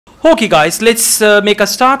Okay guys, let's make a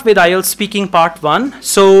start with IELTS speaking part 1.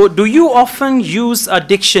 So, do you often use a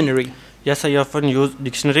dictionary? Yes, I often use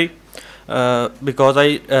dictionary because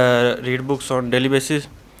I read books on daily basis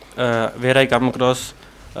where I come across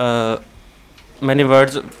many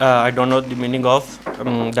words I don't know the meaning of.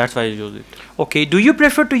 That's why I use it. Okay, do you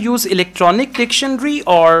prefer to use electronic dictionary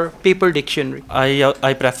or paper dictionary?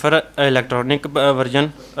 I prefer electronic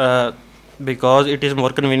version because it is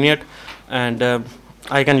more convenient and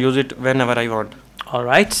I can use it whenever I want.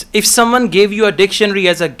 Alright, if someone gave you a dictionary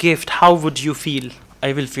as a gift, how would you feel?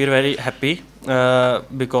 I will feel very happy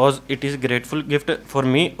because it is grateful gift for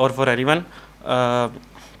me or for anyone.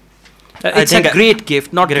 It's a great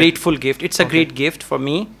gift, not grateful gift. It's a great gift for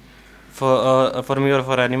me. For me or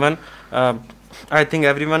for anyone. I think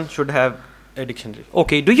everyone should have a dictionary.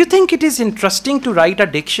 Okay, do you think it is interesting to write a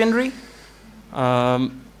dictionary?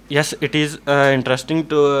 Yes, it is interesting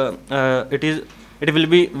to. It will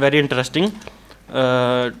be very interesting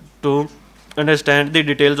to understand the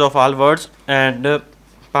details of all words and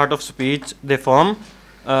part of speech they form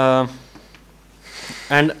and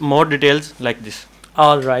more details like this.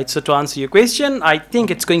 Alright, so to answer your question, I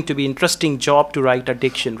think it's going to be interesting job to write a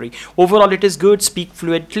dictionary. Overall, it is good, speak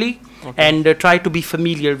fluently and try to be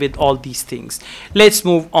familiar with all these things. Let's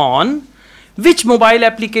move on. Which mobile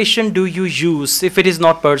application do you use if it is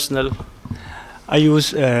not personal? I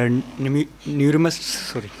use numerous.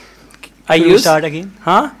 Sorry. Start again?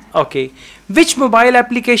 Huh? Okay. Which mobile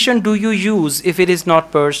application do you use if it is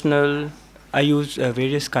not personal? I use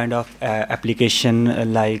various kind of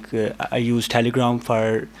application like I use Telegram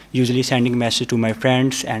for usually sending message to my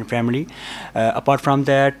friends and family. Apart from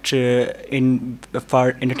that,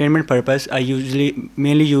 for entertainment purpose, I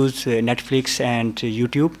mainly use Netflix and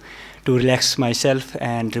YouTube to relax myself,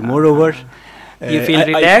 and moreover. You feel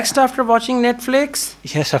relaxed after watching Netflix?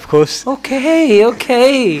 Yes, of course. Okay,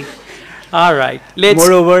 okay. All right. Let's.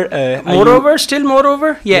 Moreover, still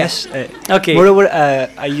moreover. Yes. Okay. Moreover,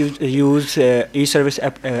 I use e-service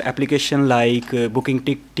application like booking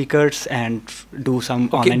tickets and do some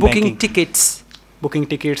online booking banking. Booking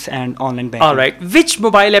tickets and online banking. All right. Which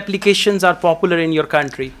mobile applications are popular in your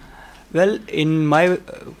country? Well, in my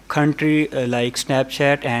country, like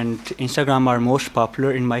Snapchat and Instagram are most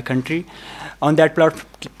popular in my country. On that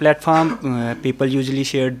platform, people usually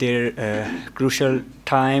share their crucial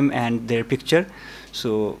time and their picture.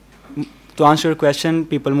 So, to answer your question,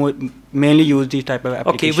 people mainly use these type of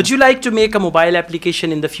applications. Okay, would you like to make a mobile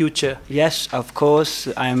application in the future? Yes, of course.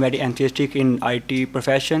 I am very enthusiastic in IT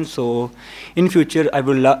profession. So, in future, I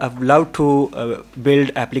would love to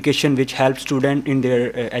build application which helps students in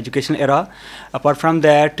their education era. Apart from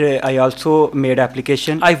that, I also made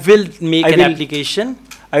application. I will make an application.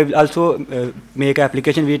 I will also make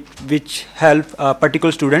application which help a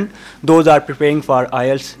particular student. Those are preparing for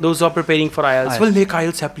IELTS. Those are preparing for IELTS. We'll make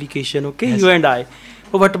IELTS application, okay? Yes. You and I.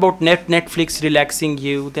 But what about Netflix relaxing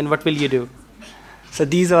you? Then what will you do? So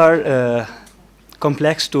these are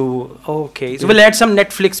complex to. Okay. So we'll add some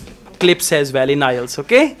Netflix clips as well in IELTS,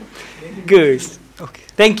 okay? Good. Okay.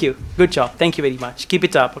 Thank you. Good job. Thank you very much. Keep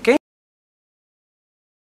it up, okay?